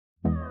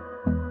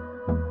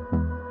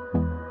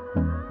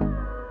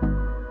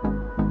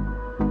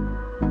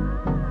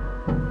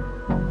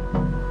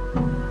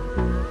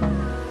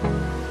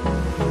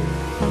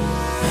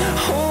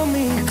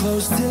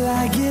close till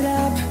I get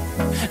up.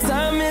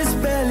 Time is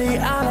barely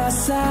on our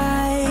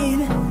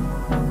side.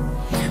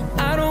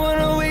 I don't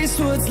wanna waste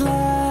what's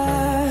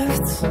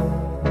left.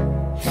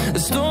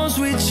 The storms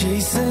we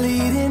chase are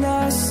leading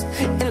us,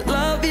 and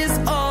love is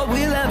all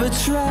we'll ever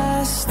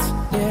trust.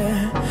 Yeah,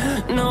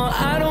 no,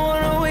 I don't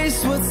wanna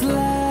waste what's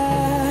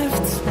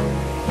left.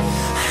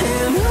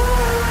 And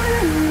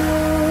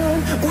on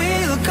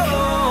we'll go,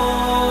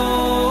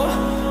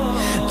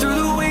 through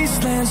the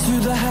wastelands,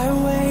 through the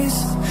highways,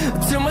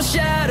 till my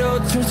shadow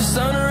turns to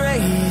sun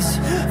rays.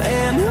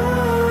 And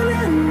on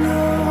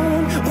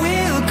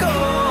we'll go,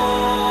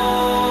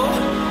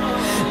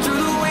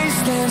 through the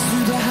wastelands,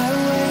 through the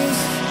highways,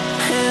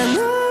 and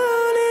on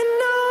we'll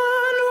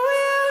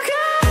go.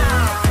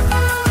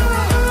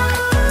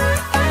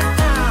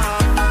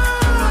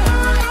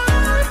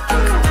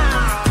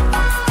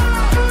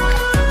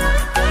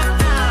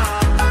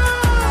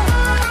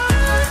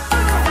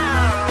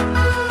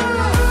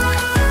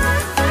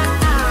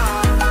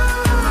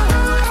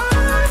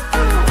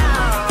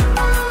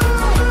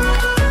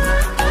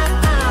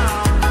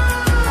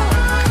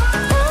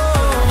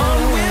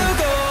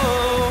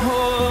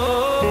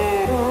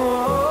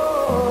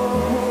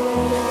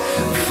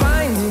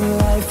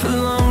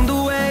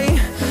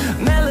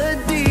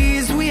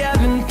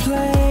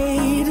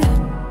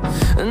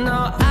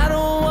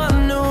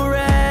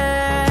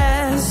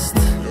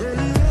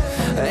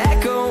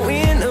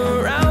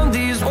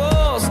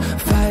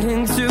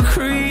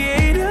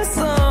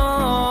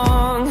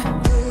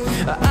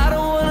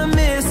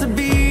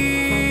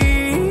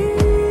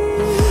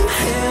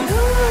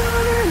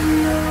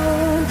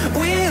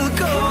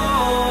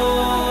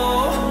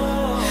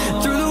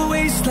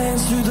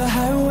 Through the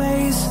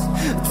highways,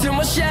 till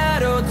my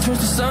shadow turns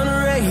to sun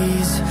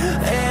rays.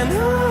 And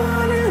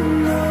on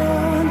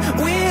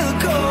we'll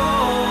go,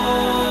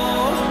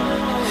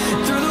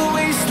 through the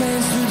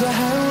wastelands, through the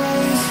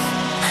highways,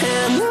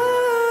 and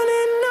on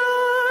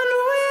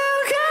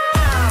we'll go.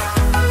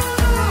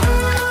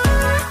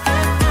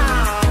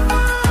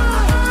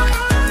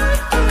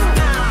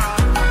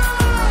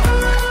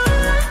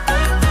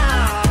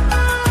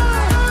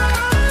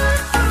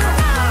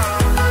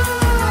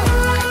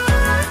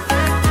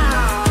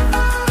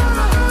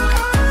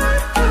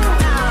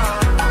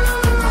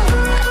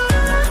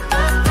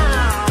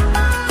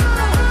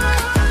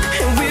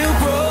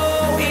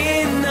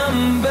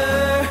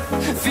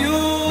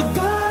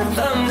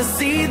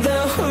 See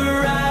the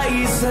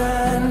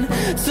horizon,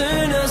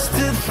 turn us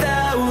to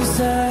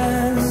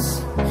thousands,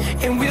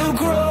 and we'll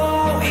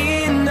grow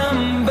in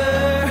number,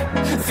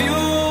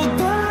 fueled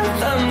by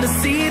them to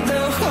see the